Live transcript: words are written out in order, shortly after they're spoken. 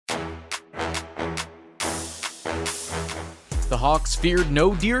The Hawks feared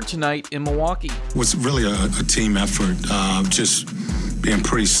no deer tonight in Milwaukee. It was really a team effort, just being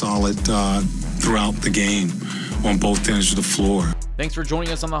pretty solid throughout the game on both ends of the floor. Thanks for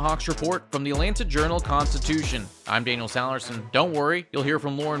joining us on the Hawks Report from the Atlanta Journal-Constitution. I'm Daniel Sallerson. Don't worry, you'll hear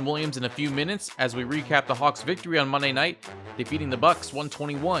from Lauren Williams in a few minutes as we recap the Hawks' victory on Monday night, defeating the Bucks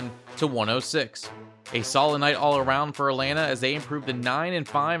 121-106. A solid night all around for Atlanta as they improved to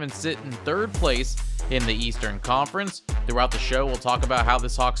 9-5 and sit in third place in the Eastern Conference. Throughout the show, we'll talk about how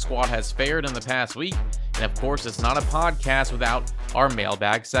this Hawks squad has fared in the past week. And of course, it's not a podcast without our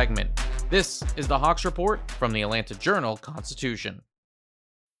mailbag segment. This is the Hawks Report from the Atlanta Journal-Constitution.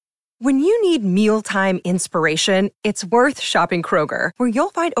 When you need mealtime inspiration, it's worth shopping Kroger, where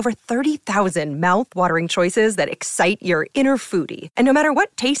you'll find over 30,000 mouth-watering choices that excite your inner foodie. And no matter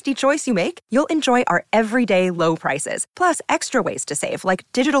what tasty choice you make, you'll enjoy our everyday low prices, plus extra ways to save, like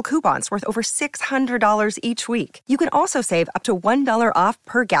digital coupons worth over $600 each week. You can also save up to $1 off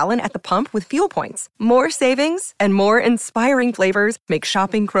per gallon at the pump with fuel points. More savings and more inspiring flavors make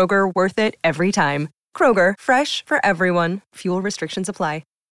shopping Kroger worth it every time. Kroger, fresh for everyone. Fuel restrictions apply.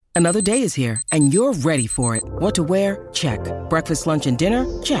 Another day is here, and you're ready for it. What to wear? Check. Breakfast, lunch, and dinner?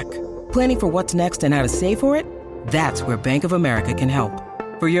 Check. Planning for what's next and how to save for it? That's where Bank of America can help.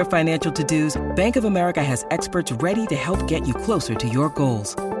 For your financial to-dos, Bank of America has experts ready to help get you closer to your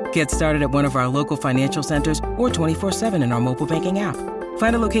goals. Get started at one of our local financial centers or 24/7 in our mobile banking app.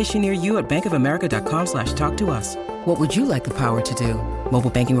 Find a location near you at bankofamerica.com/talktous. What would you like the power to do?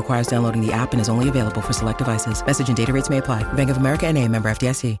 Mobile banking requires downloading the app and is only available for select devices. Message and data rates may apply. Bank of America NA, member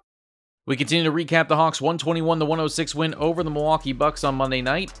FDIC. We continue to recap the Hawks' 121-106 win over the Milwaukee Bucks on Monday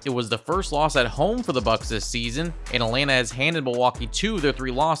night. It was the first loss at home for the Bucks this season, and Atlanta has handed Milwaukee 2 of their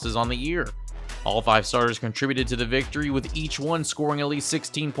 3 losses on the year. All 5 starters contributed to the victory, with each one scoring at least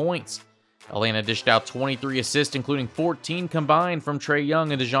 16 points. Atlanta dished out 23 assists, including 14 combined from Trae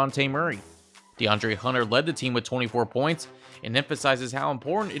Young and DeJounte Murray. DeAndre Hunter led the team with 24 points and emphasizes how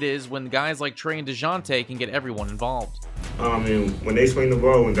important it is when guys like Trae and DeJounte can get everyone involved. When they swing the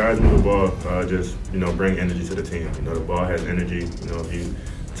ball, when guys move the ball, just bring energy to the team. The ball has energy. If you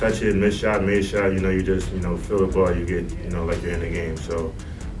touch it, miss shot, made shot, you just feel the ball, you get like you're in the game. So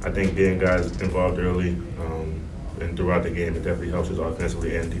I think getting guys involved early and throughout the game, it definitely helps us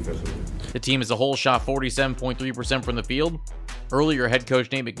offensively and defensively. The team as a whole shot 47.3% from the field. Earlier, head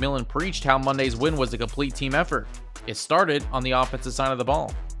coach Nate McMillan preached how Monday's win was a complete team effort. It started on the offensive side of the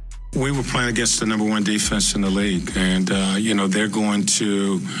ball. We were playing against the number 1 defense in the league, and, they're going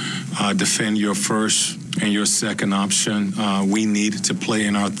to defend your first and your second option. We needed to play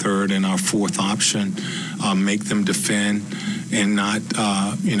in our third and our fourth option, make them defend and not,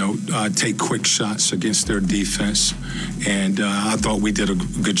 take quick shots against their defense. And I thought we did a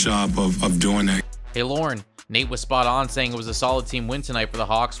good job of doing that. Hey, Lauren, Nate was spot on saying it was a solid team win tonight for the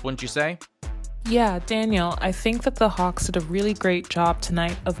Hawks, wouldn't you say? Yeah, Daniel, I think that the Hawks did a really great job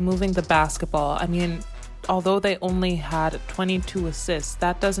tonight of moving the basketball. I mean, although they only had 22 assists,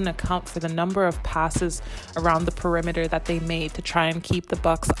 that doesn't account for the number of passes around the perimeter that they made to try and keep the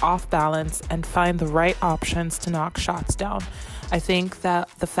Bucks off balance and find the right options to knock shots down. I think that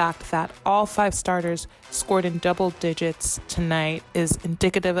the fact that all 5 starters scored in double digits tonight is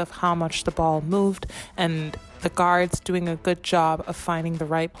indicative of how much the ball moved and the guards doing a good job of finding the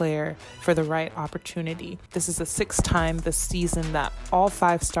right player for the right opportunity. This is the 6th time this season that all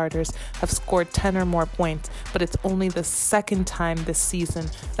 5 starters have scored 10 or more points, but it's only the 2nd time this season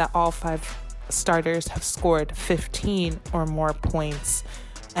that all 5 starters have scored 15 or more points.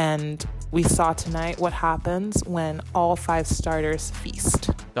 And we saw tonight what happens when all 5 starters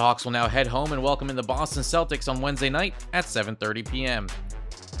feast. The Hawks will now head home and welcome in the Boston Celtics on Wednesday night at 7:30 p.m.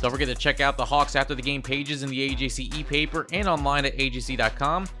 Don't forget to check out the Hawks After the Game pages in the AJC e-paper and online at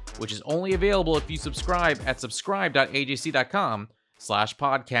ajc.com, which is only available if you subscribe at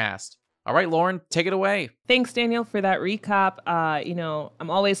subscribe.ajc.com/podcast. All right, Lauren, take it away. Thanks, Daniel, for that recap. I'm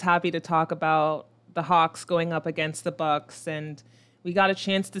always happy to talk about the Hawks going up against the Bucks, and we got a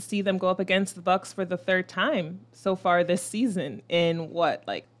chance to see them go up against the Bucks for the 3rd time so far this season in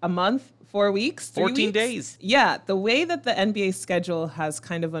a month, 4 weeks, 14 weeks? days. Yeah, the way that the NBA schedule has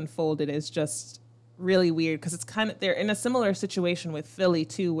kind of unfolded is just really weird because they're in a similar situation with Philly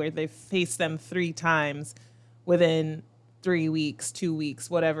too, where they've faced them 3 times within 3 weeks, 2 weeks,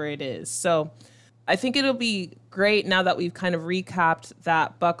 whatever it is. So I think it'll be great now that we've kind of recapped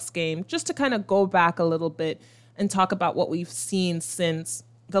that Bucks game, just to kind of go back a little bit and talk about what we've seen since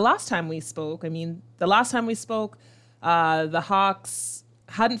the last time we spoke. I mean, the last time we spoke, the Hawks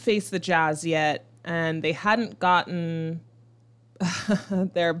hadn't faced the Jazz yet, and they hadn't gotten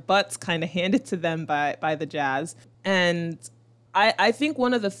their butts kind of handed to them by the Jazz. And I think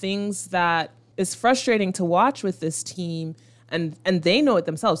one of the things that is frustrating to watch with this team, and they know it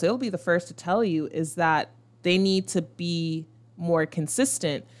themselves, they'll be the first to tell you, is that they need to be more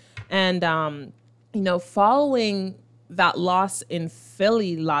consistent. And, following that loss in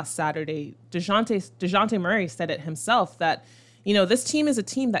Philly last Saturday, DeJounte Murray said it himself that, this team is a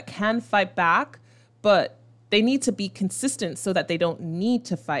team that can fight back, but they need to be consistent so that they don't need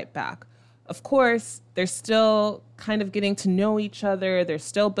to fight back. Of course, they're still kind of getting to know each other. They're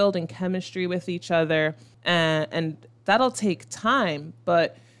still building chemistry with each other, and that'll take time.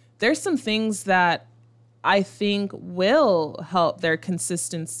 But there's some things that I think will help their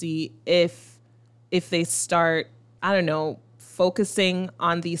consistency if they start, focusing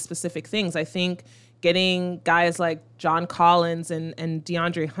on these specific things. I think getting guys like John Collins and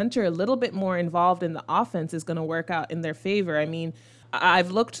DeAndre Hunter a little bit more involved in the offense is going to work out in their favor. I mean,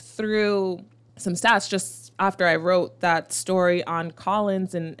 I've looked through some stats just after I wrote that story on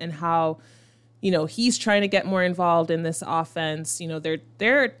Collins and how, he's trying to get more involved in this offense.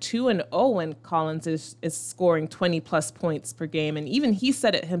 They're 2-0 when Collins is scoring 20 plus points per game. And even he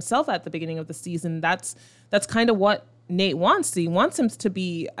said it himself at the beginning of the season. That's kind of what Nate wants. He wants him to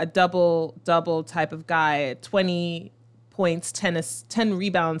be a double type of guy, 20 points, 10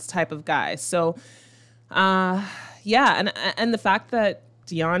 rebounds type of guy. So, yeah, and the fact that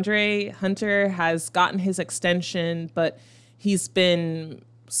DeAndre Hunter has gotten his extension, but he's been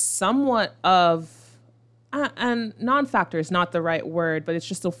somewhat of, and non-factor is not the right word, but it's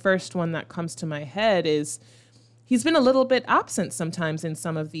just the first one that comes to my head, is he's been a little bit absent sometimes in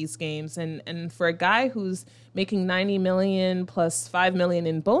some of these games. And for a guy who's making $90 million plus $5 million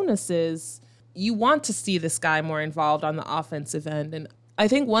in bonuses, you want to see this guy more involved on the offensive end. And I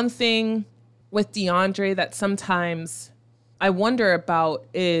think one thing with DeAndre that sometimes I wonder about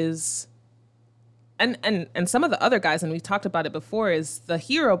is, and some of the other guys, and we've talked about it before, is the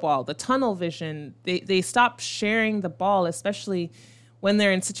hero ball, the tunnel vision. They stop sharing the ball, especially when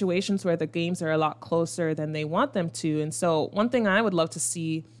they're in situations where the games are a lot closer than they want them to. And so one thing I would love to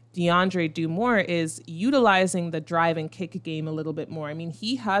see DeAndre do more is utilizing the drive and kick game a little bit more. I mean,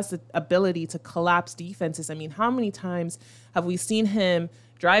 he has the ability to collapse defenses. I mean, how many times have we seen him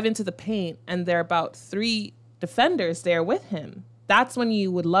drive into the paint and there are about 3 defenders there with him? That's when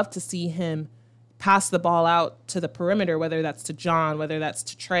you would love to see him pass the ball out to the perimeter, whether that's to John, whether that's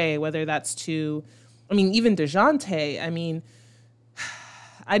to Trey, whether that's to, even DeJounte.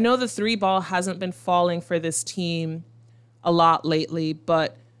 I know the 3 ball hasn't been falling for this team a lot lately,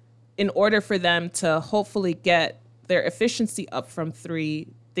 but in order for them to hopefully get their efficiency up from 3,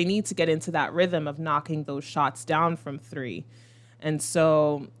 they need to get into that rhythm of knocking those shots down from 3. And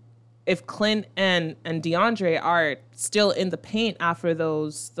so if Clint and DeAndre are still in the paint after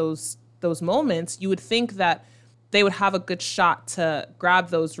those moments, you would think that they would have a good shot to grab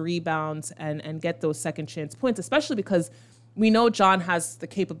those rebounds and get those second chance points, especially because we know John has the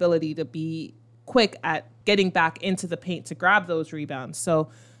capability to be quick at getting back into the paint to grab those rebounds. So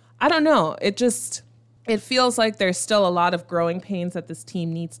I don't know. It feels like there's still a lot of growing pains that this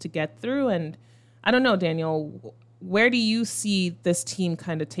team needs to get through. And I don't know, Daniel, where do you see this team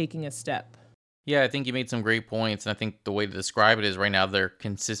kind of taking a step? Yeah, I think you made some great points. And I think the way to describe it is right now they're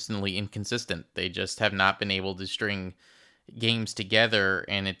consistently inconsistent. They just have not been able to string games together.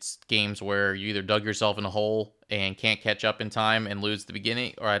 And it's games where you either dug yourself in a hole and can't catch up in time and lose the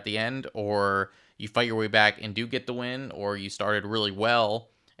beginning or at the end, or you fight your way back and do get the win, or you started really well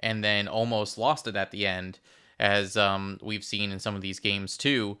and then almost lost it at the end, as we've seen in some of these games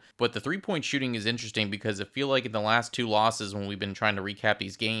too. But the 3-point shooting is interesting because I feel like in the last 2 losses when we've been trying to recap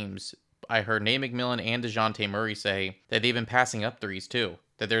these games, I heard Nate McMillan and DeJounte Murray say that they've been passing up threes too,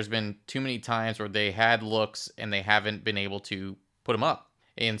 that there's been too many times where they had looks and they haven't been able to put them up.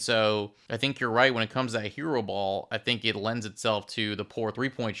 And so I think you're right when it comes to that hero ball. I think it lends itself to the poor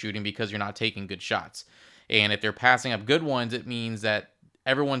 3-point shooting because you're not taking good shots. And if they're passing up good ones, it means that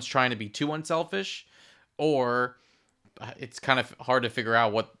everyone's trying to be too unselfish, or it's kind of hard to figure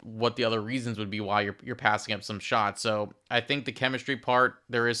out what the other reasons would be why you're passing up some shots. So I think the chemistry part,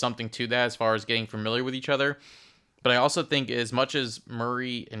 there is something to that as far as getting familiar with each other. But I also think as much as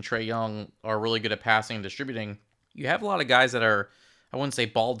Murray and Trae Young are really good at passing and distributing, you have a lot of guys that are, I wouldn't say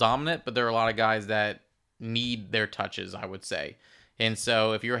ball dominant, but there are a lot of guys that need their touches, I would say. And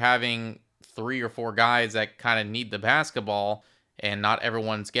so if you're having 3 or 4 guys that kind of need the basketball and not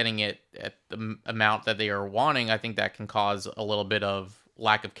everyone's getting it at the amount that they are wanting, I think that can cause a little bit of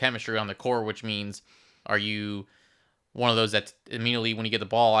lack of chemistry on the court, which means, are you one of those that immediately when you get the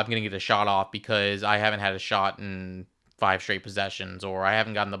ball, I'm going to get a shot off because I haven't had a shot in 5 straight possessions, or I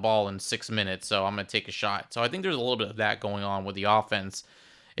haven't gotten the ball in 6 minutes, so I'm going to take a shot. So I think there's a little bit of that going on with the offense,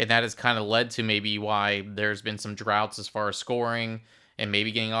 and that has kind of led to maybe why there's been some droughts as far as scoring and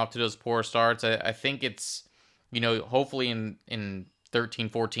maybe getting off to those poor starts. I think it's, hopefully in 13,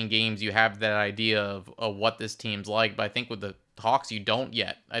 14 games, you have that idea of what this team's like, but I think with the Hawks, you don't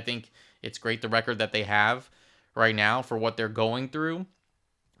yet. I think it's great the record that they have right now for what they're going through.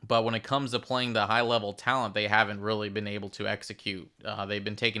 But when it comes to playing the high-level talent, they haven't really been able to execute. They've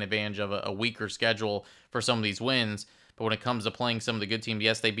been taking advantage of a weaker schedule for some of these wins. But when it comes to playing some of the good teams,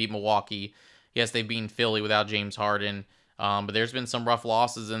 yes, they beat Milwaukee. Yes, they've beaten Philly without James Harden. But there's been some rough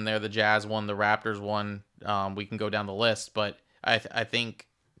losses in there. The Jazz won, the Raptors won. We can go down the list. But I think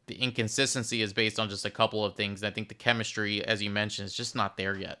the inconsistency is based on just a couple of things. And I think the chemistry, as you mentioned, is just not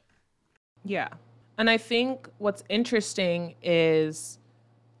there yet. Yeah. And I think what's interesting is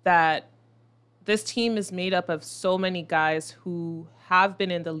that this team is made up of so many guys who have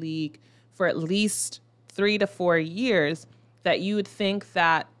been in the league for at least 3 to 4 years that you would think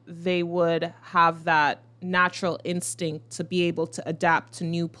that they would have that natural instinct to be able to adapt to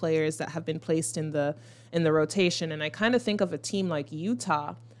new players that have been placed in the rotation. And I kind of think of a team like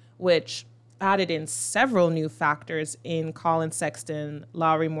Utah, which added in several new factors in Colin Sexton,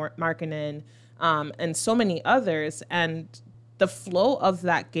 Lauri Markkanen, and so many others. And the flow of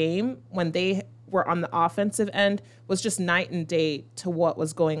that game when they were on the offensive end was just night and day to what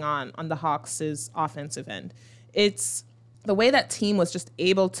was going on the Hawks' offensive end. It's the way that team was just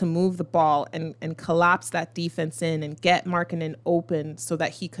able to move the ball and collapse that defense in and get Markkanen open so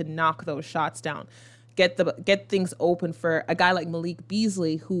that he could knock those shots down. Get things open for a guy like Malik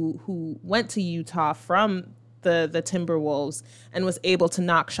Beasley who went to Utah from the Timberwolves and was able to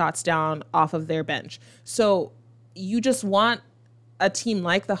knock shots down off of their bench. So you just want a team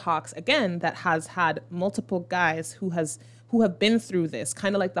like the Hawks, again, that has had multiple guys who have been through this,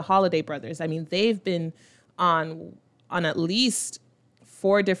 kind of like the Holiday brothers. I mean, they've been on at least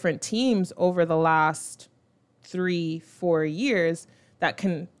 4 different teams over the last 3-4 years that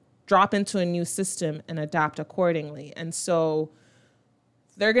can drop into a new system and adapt accordingly. And so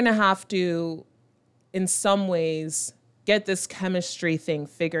they're going to have to, in some ways, get this chemistry thing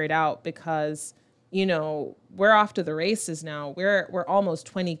figured out because we're off to the races now. We're almost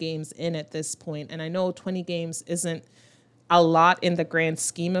 20 games in at this point, and I know 20 games isn't a lot in the grand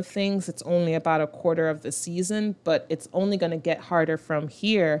scheme of things. It's only about a quarter of the season, but it's only going to get harder from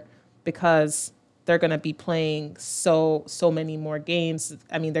here because they're going to be playing so many more games.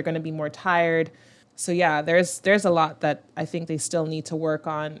 I mean, they're going to be more tired. So yeah, there's a lot that I think they still need to work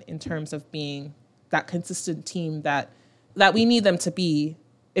on in terms of being that consistent team that we need them to be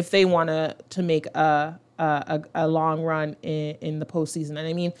if they want to make a long run in the postseason. And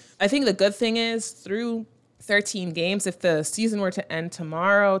I mean, I think the good thing is through 13 games, if the season were to end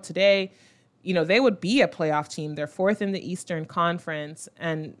today, they would be a playoff team. They're 4th in the Eastern Conference,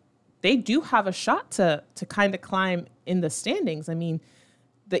 and they do have a shot to kind of climb in the standings. I mean,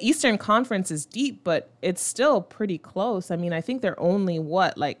 the Eastern Conference is deep, but it's still pretty close. I mean, I think they're only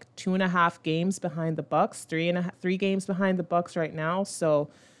 2.5 games behind the Bucks, 3 games behind the Bucks right now. So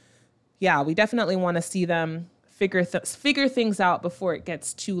yeah, we definitely want to see them figure things out before it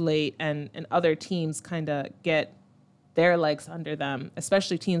gets too late and other teams kind of get their legs under them,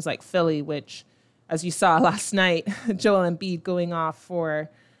 especially teams like Philly, which, as you saw last night, Joel Embiid going off for,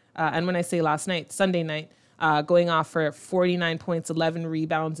 and when I say last night, Sunday night, going off for 49 points, 11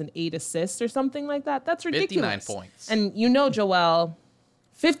 rebounds, and 8 assists or something like that. That's ridiculous. 59 points. And Joel,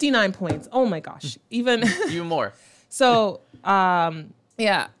 59 points. Oh my gosh. Even more. So,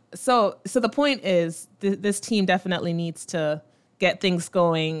 yeah. So the point is this team definitely needs to get things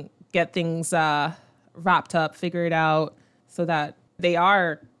going, get things wrapped up, figured out so that they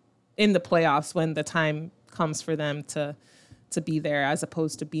are in the playoffs when the time comes for them to be there, as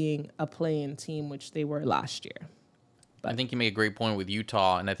opposed to being a play-in team, which they were last year. I think you make a great point with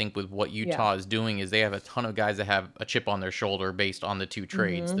Utah, and I think with what Utah is doing is they have a ton of guys that have a chip on their shoulder based on the 2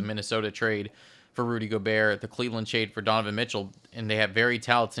 trades. Mm-hmm. The Minnesota trade for Rudy Gobert, the Cleveland trade for Donovan Mitchell, and they have very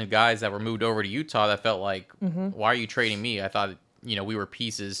talented guys that were moved over to Utah that felt like, why are you trading me? I thought, we were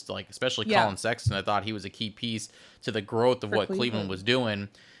pieces, especially Colin Sexton. I thought he was a key piece to the growth of what Cleveland was doing.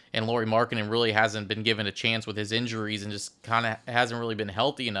 And Lauri Markkanen really hasn't been given a chance with his injuries and just kind of hasn't really been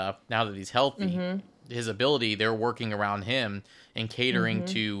healthy enough. Now that he's healthy, his ability, they're working around him and catering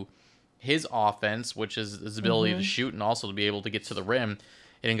to his offense, which is his ability to shoot and also to be able to get to the rim.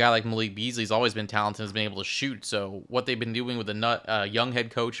 And a guy like Malik Beasley's always been talented and has been able to shoot. So what they've been doing with a young head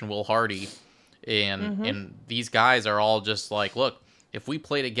coach and Will Hardy, and these guys are all just like, look, if we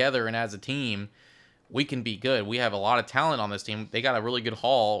play together and as a team, we can be good. We have a lot of talent on this team. They got a really good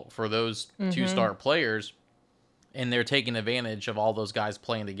haul for those 2-star players, and they're taking advantage of all those guys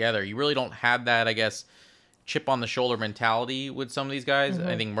playing together. You really don't have that, I guess, chip on the shoulder mentality with some of these guys.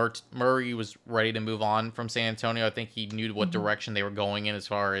 I think Murray was ready to move on from San Antonio. I think he knew what direction they were going in as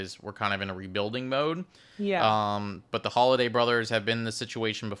far as we're kind of in a rebuilding mode. Yeah. But the Holiday brothers have been in this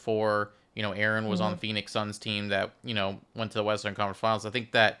situation before. You know, Aaron was on Phoenix Suns team that, you know, went to the Western Conference Finals. I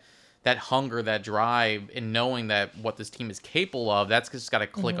think that hunger, that drive, and knowing that what this team is capable of, that's just got to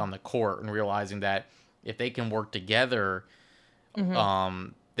click on the court, and realizing that if they can work together,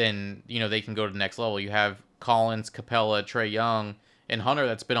 then, you know, they can go to the next level. You have Collins, Capella, Trae Young, and Hunter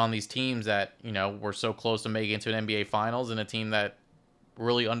that's been on these teams that, you know, were so close to making it to an NBA Finals, and a team that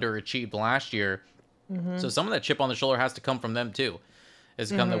really underachieved last year. So some of that chip on the shoulder has to come from them too.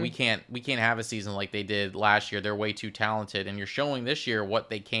 It's come that we can't have a season like they did last year. They're way too talented, and you're showing this year what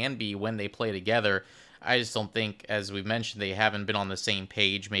they can be when they play together. I just don't think, as we've mentioned, they haven't been on the same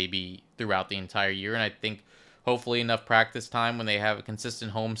page maybe throughout the entire year. And I think hopefully enough practice time when they have a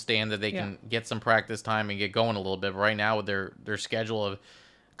consistent homestand that they can get some practice time and get going a little bit. But right now with their schedule of a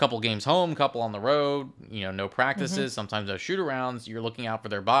couple games home, couple on the road, you know, no practices, sometimes no shoot-arounds, you're looking out for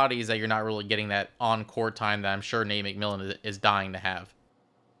their bodies, that you're not really getting that on-court time that I'm sure Nate McMillan is dying to have.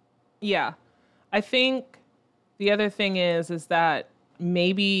 Yeah. I think the other thing is that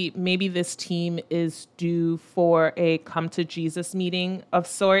maybe this team is due for a come to Jesus meeting of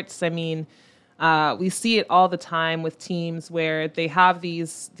sorts. I mean, we see it all the time with teams where they have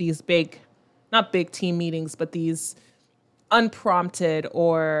these big, not big team meetings, but these unprompted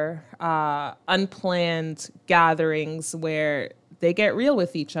or unplanned gatherings where they get real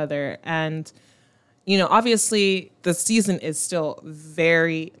with each other. And you know, obviously, the season is still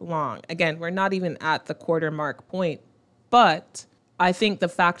very long. Again, we're not even at the quarter mark point. But I think the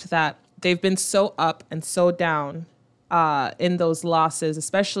fact that they've been so up and so down in those losses,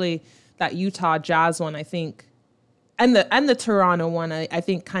 especially that Utah Jazz one, I think, and the Toronto one, I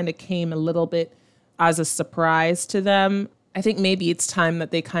think kind of came a little bit as a surprise to them. I think maybe it's time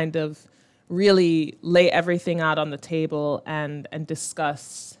that they kind of really lay everything out on the table and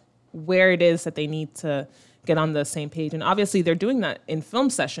discuss where it is that they need to get on the same page. And obviously they're doing that in film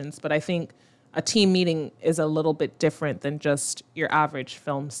sessions, but I think a team meeting is a little bit different than just your average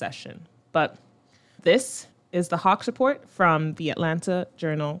film session. But this is the Hawks Report from the Atlanta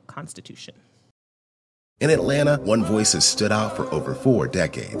Journal-Constitution. In Atlanta, one voice has stood out for over 4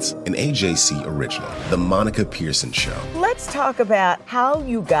 decades. An AJC original, The Monica Pearson Show. Let's talk about how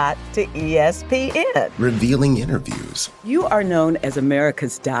you got to ESPN. Revealing interviews. You are known as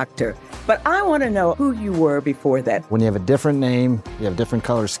America's doctor, but I want to know who you were before that. When you have a different name, you have different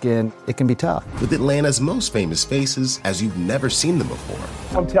color skin, it can be tough. With Atlanta's most famous faces as you've never seen them before.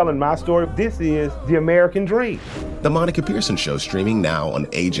 I'm telling my story. This is the American dream. The Monica Pearson Show, streaming now on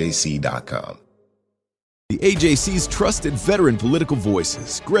AJC.com. The AJC's trusted veteran political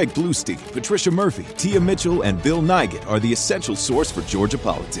voices, Greg Bluestein, Patricia Murphy, Tia Mitchell, and Bill Nygut, are the essential source for Georgia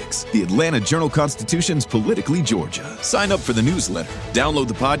politics. The Atlanta Journal-Constitution's Politically Georgia. Sign up for the newsletter, download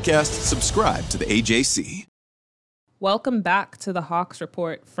the podcast, subscribe to the AJC. Welcome back to the Hawks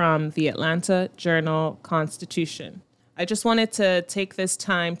Report from the Atlanta Journal-Constitution. I just wanted to take this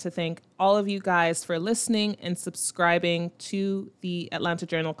time to thank all of you guys for listening and subscribing to the Atlanta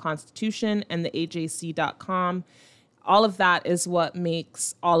Journal-Constitution and the AJC.com. All of that is what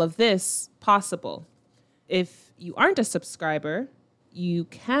makes all of this possible. If you aren't a subscriber, you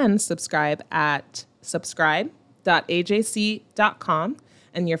can subscribe at subscribe.ajc.com,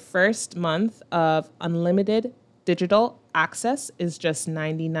 and your first month of unlimited digital access is just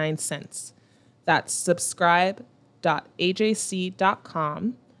 99 cents. That's subscribe.ajc.com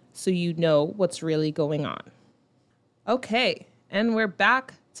so you know what's really going on. Okay, and we're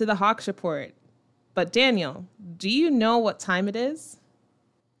back to the Hawks Report. But Daniel, do you know what time it is?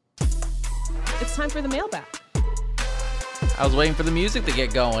 It's time for the mailbag. I was waiting for the music to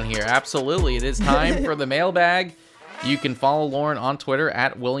get going here. Absolutely, it is time for the mailbag. You can follow Lauren on Twitter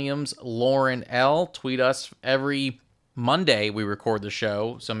at WilliamsLaurenL. Tweet us every Monday we record the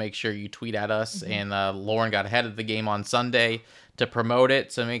show, so make sure you tweet at us. And Lauren got ahead of the game on Sunday to promote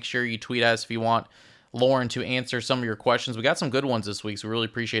it, so make sure you tweet us if you want Lauren to answer some of your questions. We got some good ones this week, so we really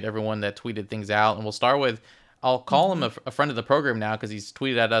appreciate everyone that tweeted things out. And we'll start with, I'll call him a friend of the program now because he's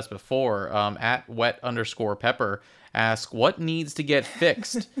tweeted at us before, at @wet_pepper. Ask, what needs to get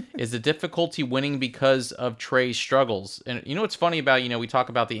fixed? Is the difficulty winning because of Trae's struggles? And you know what's funny about, we talk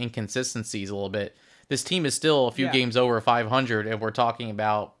about the inconsistencies a little bit. This team is still a few games over 500, and we're talking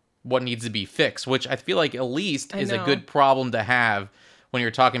about what needs to be fixed, which I feel like at least is a good problem to have when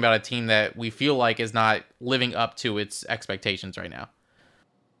you're talking about a team that we feel like is not living up to its expectations right now.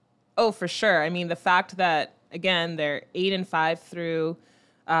 Oh, for sure. I mean, the fact that, again, they're 8-5 through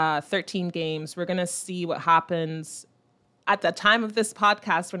 13 games. We're going to see what happens. At the time of this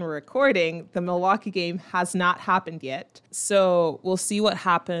podcast, when we're recording, the Milwaukee game has not happened yet. So we'll see what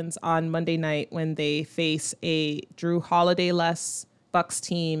happens on Monday night when they face a Drew Holiday-less Bucks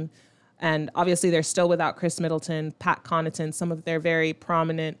team. And obviously, they're still without Chris Middleton, Pat Connaughton, some of their very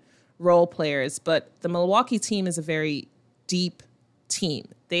prominent role players. But the Milwaukee team is a very deep team.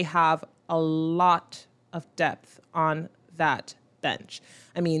 They have a lot of depth on that bench.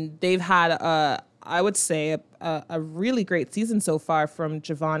 I mean, they've had I would say a really great season so far from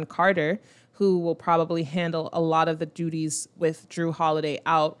Javon Carter, who will probably handle a lot of the duties with Drew Holiday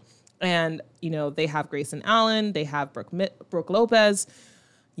out. And, you know, they have Grayson Allen, they have Brook Lopez,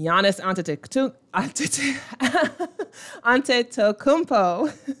 Giannis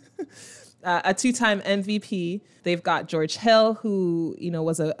Antetokounmpo, a two-time MVP. They've got George Hill, who, you know,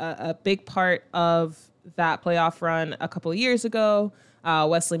 was a big part of that playoff run a couple of years ago.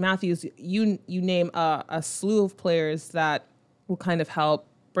 Wesley Matthews, you name a slew of players that will kind of help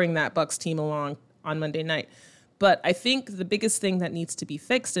bring that Bucks team along on Monday night. But I think the biggest thing that needs to be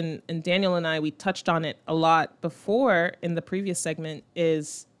fixed, and Daniel and I, we touched on it a lot before in the previous segment,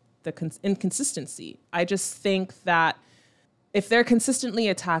 is the inconsistency. I just think that if they're consistently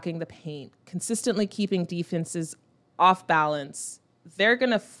attacking the paint, consistently keeping defenses off balance, they're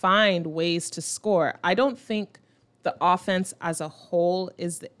going to find ways to score. I don't think the offense as a whole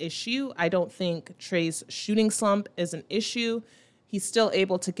is the issue. I don't think Trey's shooting slump is an issue. He's still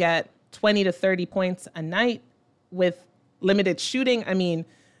able to get 20 to 30 points a night with limited shooting. I mean,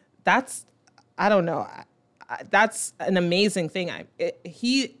 that's an amazing thing.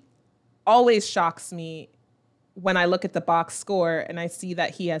 He always shocks me when I look at the box score and I see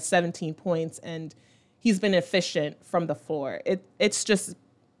that he has 17 points and he's been efficient from the floor. It's just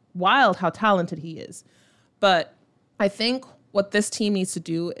wild how talented he is. But I think what this team needs to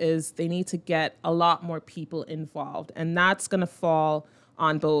do is they need to get a lot more people involved. And that's going to fall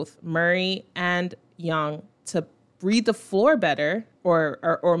on both Murray and Young to read the floor better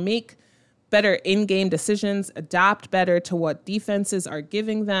or make better in-game decisions, adapt better to what defenses are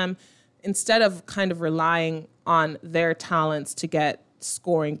giving them, instead of kind of relying on their talents to get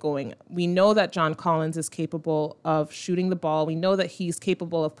scoring going. We know that John Collins is capable of shooting the ball. We know that he's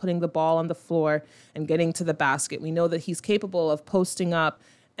capable of putting the ball on the floor and getting to the basket. We know that he's capable of posting up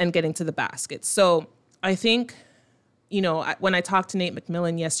and getting to the basket. So I think, you know, when I talked to Nate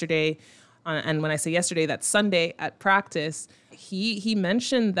McMillan yesterday, and when I say yesterday, that's Sunday at practice, he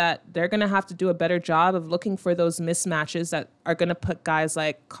mentioned that they're going to have to do a better job of looking for those mismatches that are going to put guys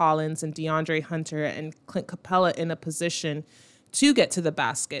like Collins and DeAndre Hunter and Clint Capella in a position to get to the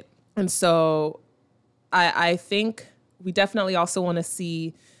basket. And so I think we definitely also want to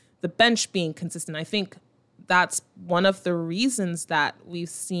see the bench being consistent. I think that's one of the reasons that we've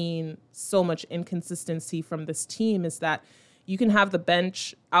seen so much inconsistency from this team, is that you can have the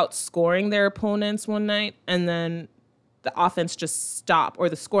bench outscoring their opponents one night and then the offense just stop, or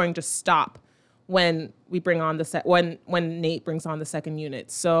the scoring just stop when we bring on when Nate brings on the second unit.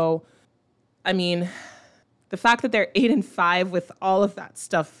 So, I mean, the fact that they're 8-5 with all of that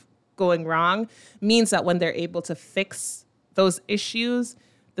stuff going wrong means that when they're able to fix those issues,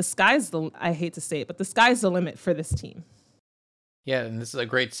 I hate to say it, but the sky's the limit for this team. Yeah, and this is a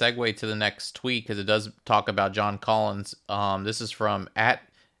great segue to the next tweet because it does talk about John Collins. This is from I'm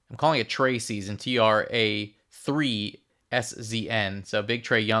calling it Trey Season, TRA3SZN. So big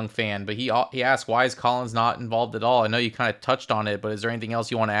Trae Young fan, but he asked, why is Collins not involved at all? I know you kind of touched on it, but is there anything else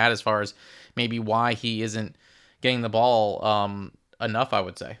you want to add as far as maybe why he isn't getting the ball enough, I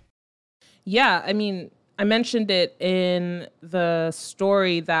would say? Yeah, I mean, I mentioned it in the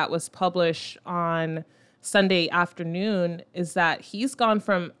story that was published on Sunday afternoon, is that he's gone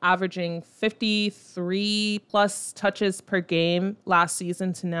from averaging 53 plus touches per game last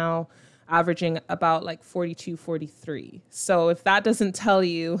season to now averaging about like 42, 43. So if that doesn't tell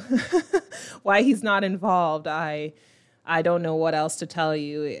you why he's not involved, I don't know what else to tell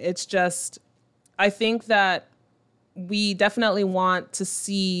you. It's just, I think that we definitely want to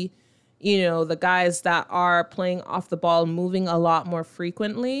see, you know, the guys that are playing off the ball moving a lot more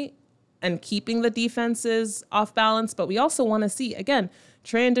frequently and keeping the defenses off balance. But we also want to see, again,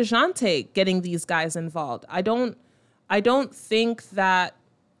 Trae and DeJounte getting these guys involved. I don't think that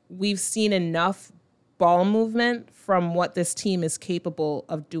we've seen enough ball movement from what this team is capable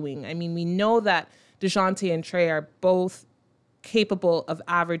of doing. I mean, we know that DeJounte and Trae are both capable of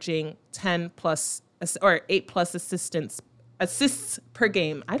averaging 10 plus or 8 plus assists per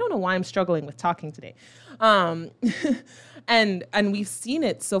game. I don't know why I'm struggling with talking today. And we've seen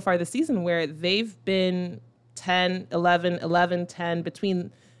it so far this season where they've been 10, 11, 11, 10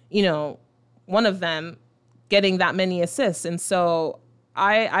 between, one of them getting that many assists. And so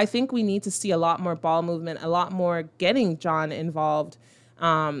I think we need to see a lot more ball movement, a lot more getting John involved,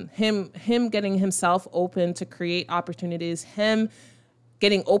 him getting himself open to create opportunities, him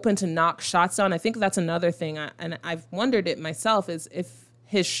getting open to knock shots down. I think that's another thing, and I've wondered it myself, is if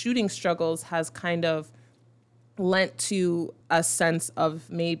his shooting struggles has kind of lent to a sense of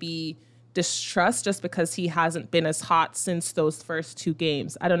maybe distrust just because he hasn't been as hot since those first 2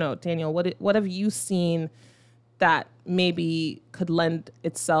 games. I don't know, Daniel, what have you seen that maybe could lend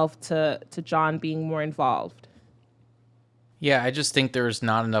itself to John being more involved? Yeah, I just think there's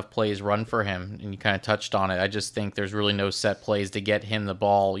not enough plays run for him, and you kind of touched on it. I just think there's really no set plays to get him the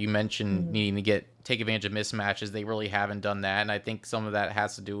ball. You mentioned needing to take advantage of mismatches. They really haven't done that, and I think some of that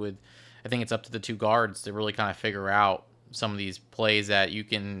has to do with, I think it's up to the 2 guards to really kind of figure out some of these plays that you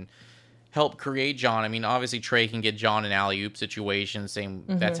can help create John. I mean, obviously Trey can get John in alley-oop situations.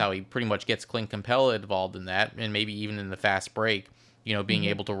 That's how he pretty much gets Clint Capella involved in that, and maybe even in the fast break. Being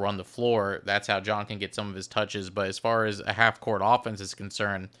able to run the floor, that's how John can get some of his touches. But as far as a half-court offense is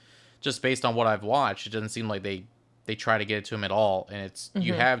concerned, just based on what I've watched, it doesn't seem like they try to get it to him at all. And it's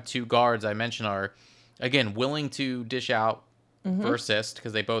you have 2 guards I mentioned are, again, willing to dish out for assist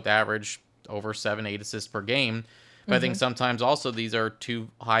because they both average over 7-8 assists per game. But I think sometimes also these are 2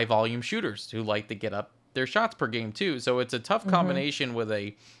 high-volume shooters who like to get up their shots per game too. So it's a tough combination with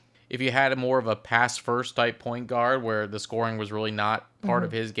if you had more of a pass-first type point guard where the scoring was really not part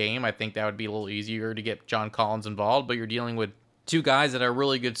of his game, I think that would be a little easier to get John Collins involved. But you're dealing with 2 guys that are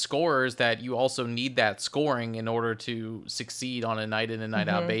really good scorers that you also need that scoring in order to succeed on a night-in and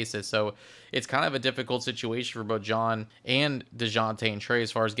night-out basis. So it's kind of a difficult situation for both John and DeJounte and Trey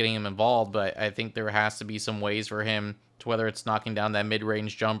as far as getting him involved. But I think there has to be some ways for him to, whether it's knocking down that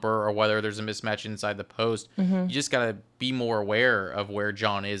mid-range jumper or whether there's a mismatch inside the post. You just got to be more aware of where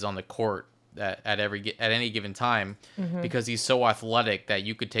John is on the court at any given time because he's so athletic that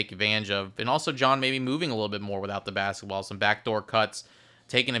you could take advantage of. And also John maybe moving a little bit more without the basketball, some backdoor cuts,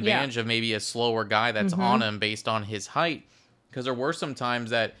 taking advantage of maybe a slower guy that's on him based on his height. Because there were some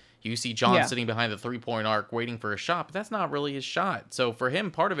times that you see John sitting behind the 3-point arc waiting for a shot, but that's not really his shot. So for him,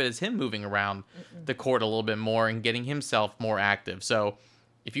 part of it is him moving around the court a little bit more and getting himself more active. So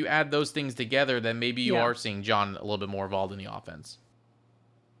if you add those things together, then maybe you are seeing John a little bit more involved in the offense.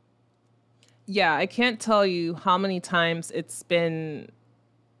 Yeah, I can't tell you how many times it's been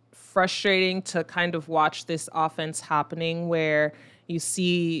frustrating to kind of watch this offense happening where you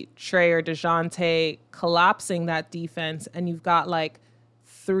see Trey or DeJounte collapsing that defense and you've got like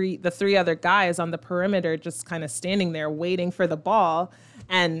the 3 other guys on the perimeter just kind of standing there waiting for the ball,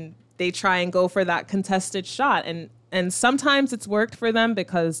 and they try and go for that contested shot. And sometimes it's worked for them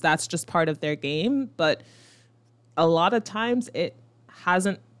because that's just part of their game, but a lot of times it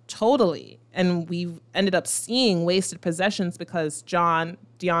hasn't totally. And we've ended up seeing wasted possessions because John,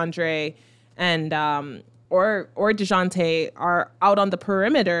 DeAndre, and or DeJounte are out on the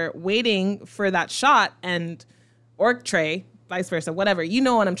perimeter waiting for that shot, or Trey, vice versa, whatever. You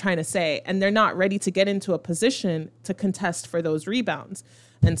know what I'm trying to say. And they're not ready to get into a position to contest for those rebounds.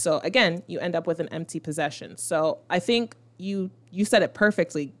 And so, again, you end up with an empty possession. So I think you said it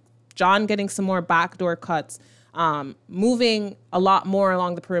perfectly. John getting some more backdoor cuts, moving a lot more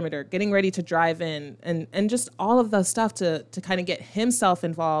along the perimeter, getting ready to drive in, and just all of the stuff to kind of get himself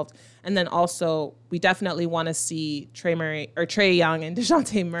involved. And then also, we definitely want to see Trey Young and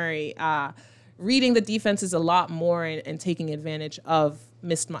DeJounte Murray reading the defenses a lot more and taking advantage of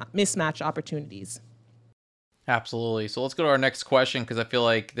mismatch opportunities. Absolutely. So let's go to our next question, because I feel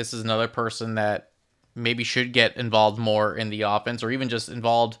like this is another person that maybe should get involved more in the offense or even just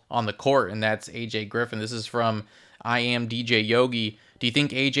involved on the court, and that's AJ Griffin. This is from I Am DJ Yogi. Do you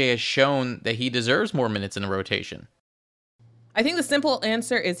think AJ has shown that he deserves more minutes in the rotation? I think the simple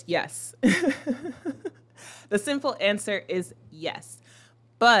answer is yes. The simple answer is yes.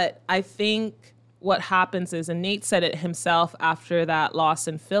 But I think what happens is, and Nate said it himself after that loss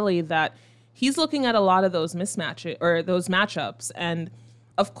in Philly, that he's looking at a lot of those mismatches or those matchups. And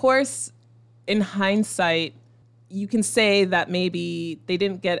of course, in hindsight, you can say that maybe they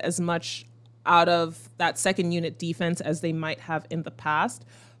didn't get as much out of that second unit defense as they might have in the past.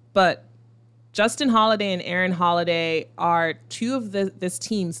 But Justin Holiday and Aaron Holiday are 2 of this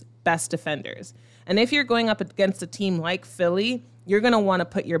team's best defenders. And if you're going up against a team like Philly, you're going to want to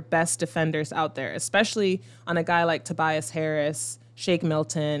put your best defenders out there, especially on a guy like Tobias Harris, Shake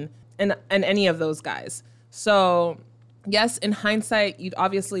Milton, and any of those guys. So yes, in hindsight, you'd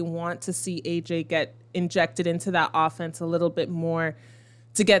obviously want to see AJ get injected into that offense a little bit more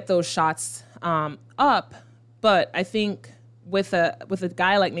to get those shots up. But I think with a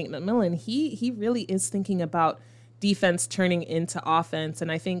guy like Nate McMillan, he really is thinking about defense turning into offense.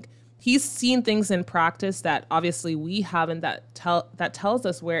 And I think he's seen things in practice that obviously we haven't, that tells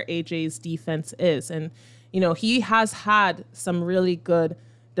us where AJ's defense is. And, he has had some really good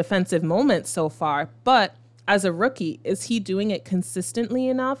defensive moments so far, but as a rookie, is he doing it consistently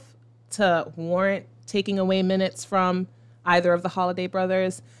enough to warrant taking away minutes from either of the Holiday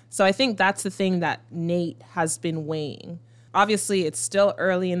brothers? So I think that's the thing that Nate has been weighing. Obviously, it's still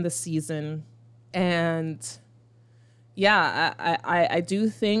early in the season. And yeah, I do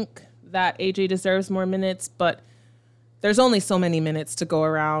think that AJ deserves more minutes, but there's only so many minutes to go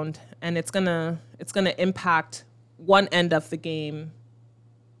around, and it's gonna impact one end of the game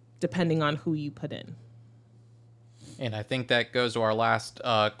depending on who you put in. And I think that goes to our last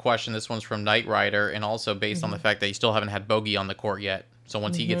question. This one's from Knight Rider, and also based on the fact that you still haven't had Bogey on the court yet. So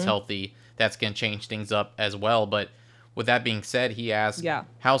once he gets healthy, that's going to change things up as well. But with that being said, he asked,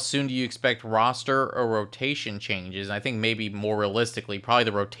 how soon do you expect roster or rotation changes? And I think maybe more realistically, probably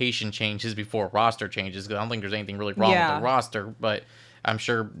the rotation changes before roster changes, because I don't think there's anything really wrong with the roster. But I'm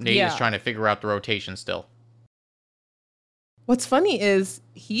sure Nate is trying to figure out the rotation still. What's funny is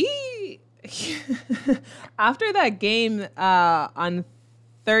he after that game on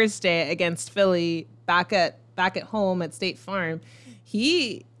Thursday against Philly back at home at State Farm,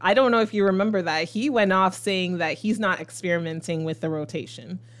 I don't know if you remember that, he went off saying that he's not experimenting with the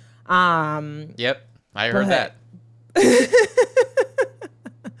rotation. Yep, I heard that.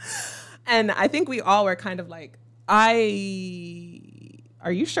 And I think we all were kind of like, are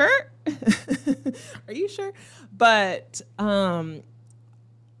you sure? Are you sure? But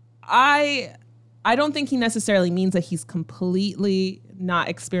I don't think he necessarily means that he's completely not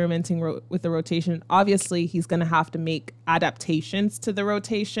experimenting with the rotation. Obviously, he's going to have to make adaptations to the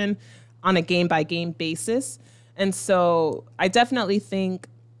rotation on a game-by-game basis. And so I definitely think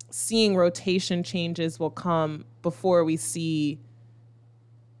seeing rotation changes will come before we see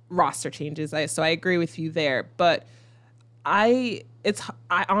roster changes. So I agree with you there. But I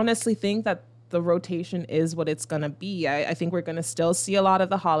honestly think that the rotation is what it's going to be. I think we're going to still see a lot of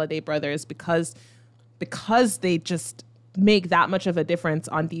the Holiday brothers because they just make that much of a difference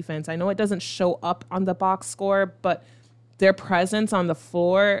on defense. I know it doesn't show up on the box score, but their presence on the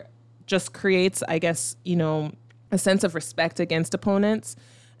floor just creates, I guess, a sense of respect against opponents.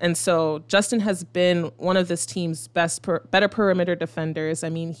 And so Justin has been one of this team's better perimeter defenders. I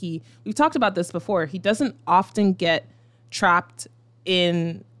mean, we've talked about this before. He doesn't often get trapped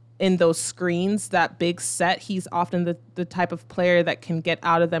in those screens, that big set. He's often the type of player that can get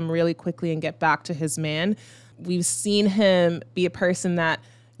out of them really quickly and get back to his man. We've seen him be a person that,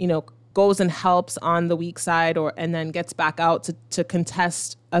 goes and helps on the weak side and then gets back out to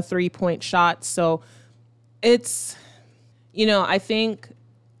contest a 3-point shot. So it's, I think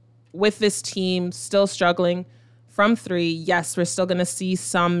with this team still struggling from three, yes, we're still going to see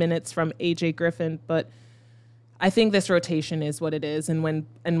some minutes from AJ Griffin, but I think this rotation is what it is. And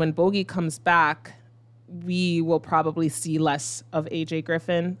when Bogey comes back, we will probably see less of AJ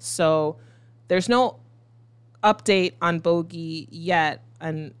Griffin. So there's no update on Bogey yet.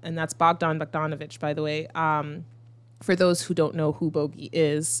 And that's Bogdan Bogdanovic, by the way. For those who don't know who Bogey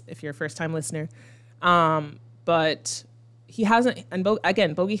is, if you're a first-time listener. But he hasn't, and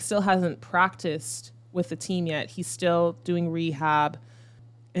Bogey still hasn't practiced with the team yet. He's still doing rehab.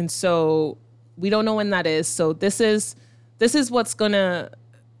 And so we don't know when that is. So this is what's gonna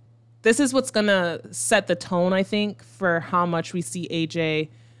set the tone, I think, for how much we see AJ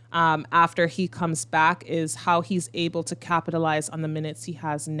after he comes back, is how he's able to capitalize on the minutes he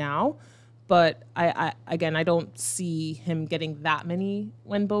has now. But I don't see him getting that many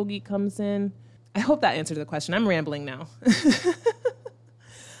when Bogey comes in. I hope that answered the question. I'm rambling now.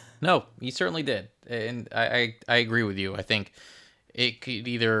 No, you certainly did. And I agree with you. I think it could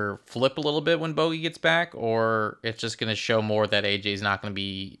either flip a little bit when Bogey gets back, or it's just going to show more that AJ's not going to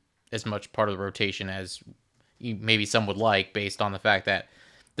be as much part of the rotation as maybe some would like, based on the fact that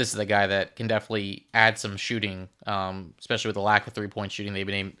this is a guy that can definitely add some shooting, especially with the lack of three-point shooting they've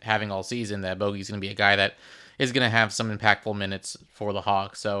been having all season, that Bogey's going to be a guy that is going to have some impactful minutes for the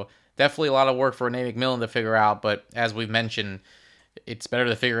Hawks. So definitely a lot of work for Nate McMillan to figure out, but as we've mentioned, it's better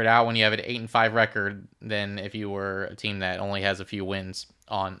to figure it out when you have an 8-5 record than if you were a team that only has a few wins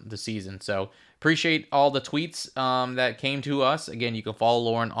on the season. So appreciate all the tweets that came to us. Again, you can follow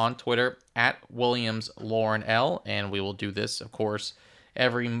Lauren on Twitter at WilliamsLaurenL, and we will do this, of course,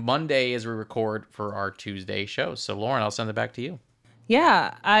 every Monday as we record for our Tuesday show. So Lauren, I'll send it back to you.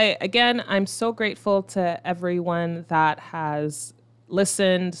 Yeah, I'm so grateful to everyone that has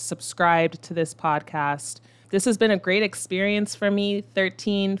listened, subscribed to this podcast. This has been a great experience for me,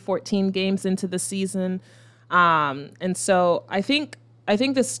 13, 14 games into the season. And so I think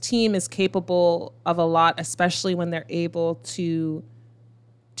this team is capable of a lot, especially when they're able to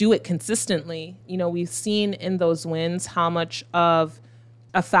do it consistently. You know, we've seen in those wins how much of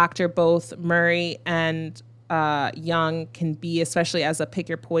a factor both Murray and Young can be, especially as a pick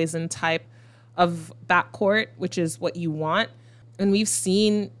your poison type of backcourt, which is what you want. And we've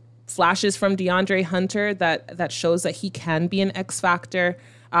seen flashes from DeAndre Hunter that shows that he can be an X factor.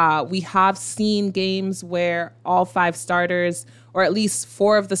 We have seen games where all 5 starters, or at least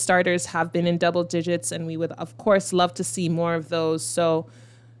 4 of the starters, have been in double digits, and we would, of course, love to see more of those. So,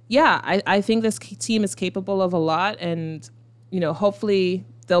 yeah, I think this team is capable of a lot, and, you know, hopefully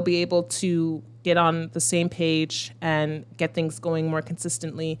they'll be able to get on the same page and get things going more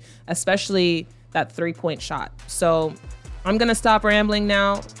consistently, especially that 3-point shot. So I'm going to stop rambling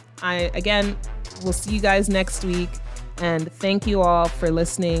now. We'll see you guys next week. And thank you all for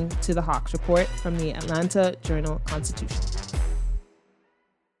listening to the Hawks Report from the Atlanta Journal-Constitution.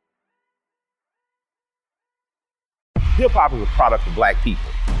 Hip-hop is a product of black people.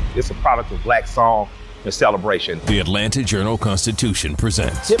 It's a product of black song and celebration. The Atlanta Journal-Constitution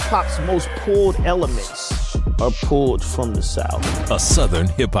presents hip-hop's most pulled elements are pulled from the South. A Southern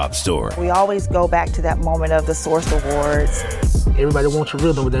hip-hop story. We always go back to that moment of the Source Awards. Everybody wants your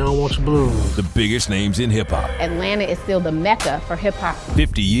rhythm, but they don't want your blues. The biggest names in hip-hop. Atlanta is still the mecca for hip-hop.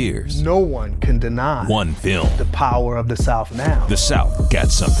 50 years. No one can deny one film. The power of the South now. The South got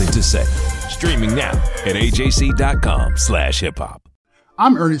something to say. Streaming now at ajc.com/hiphop.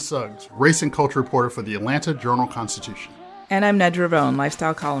 I'm Ernie Suggs, race and culture reporter for the Atlanta Journal-Constitution. And I'm Nedra Ravone,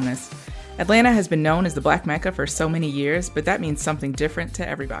 lifestyle columnist. Atlanta has been known as the Black Mecca for so many years, but that means something different to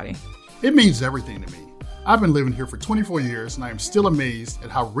everybody. It means everything to me. I've been living here for 24 years, and I am still amazed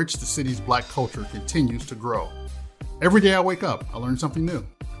at how rich the city's black culture continues to grow. Every day I wake up, I learn something new.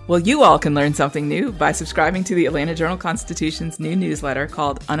 Well, you all can learn something new by subscribing to the Atlanta Journal-Constitution's new newsletter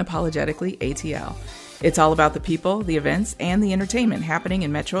called Unapologetically ATL. It's all about the people, the events, and the entertainment happening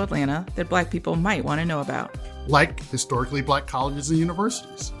in Metro Atlanta that black people might want to know about. Like historically black colleges and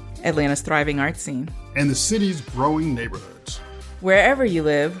universities. Atlanta's thriving art scene. And the city's growing neighborhoods. Wherever you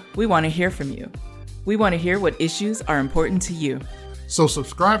live, we want to hear from you. We want to hear what issues are important to you. So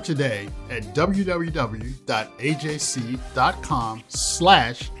subscribe today at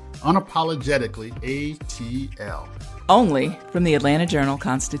www.ajc.com/unapologeticallyATL. Only from the Atlanta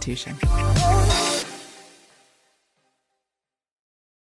Journal-Constitution.